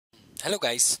Hello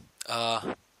guys,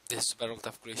 this is Barok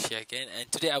of Croatia again,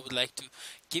 and today I would like to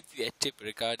give you a tip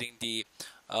regarding the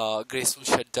graceful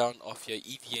shutdown of your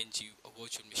EVNG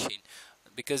virtual machine.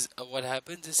 Because what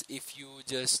happens is if you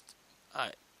just uh,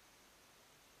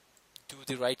 do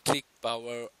the right click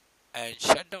power and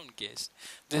shut down guest,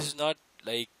 this is not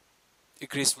like a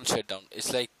graceful shutdown.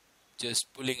 It's like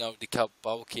just pulling out the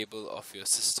power cable of your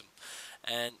system.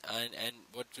 And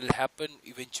what will happen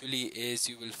eventually is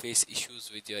you will face issues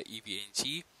with your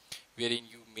EVNG, wherein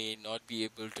you may not be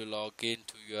able to log in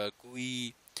to your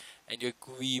GUI, and your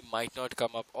GUI might not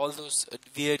come up. All those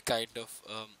weird kind of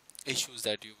issues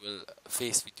that you will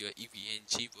face with your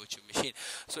EVNG virtual machine.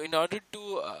 So in order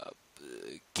to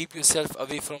keep yourself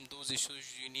away from those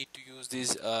issues, you need to use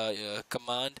this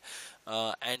command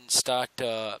and start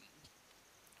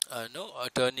no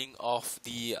turning off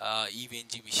the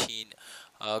EVNG machine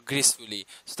gracefully.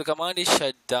 So the command is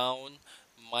shutdown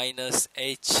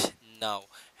 -H now.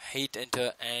 Hit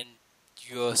enter and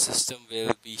your system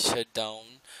will be shut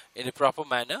down in a proper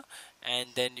manner,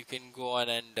 and then you can go on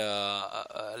and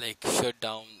like shut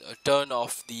down, turn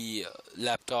off the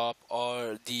laptop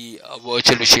or the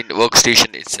virtual machine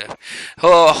workstation itself.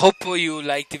 Hope you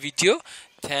like the video.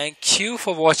 Thank you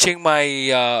for watching my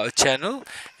channel,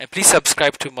 and please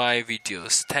subscribe to my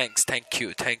videos. Thank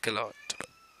you, thank a lot.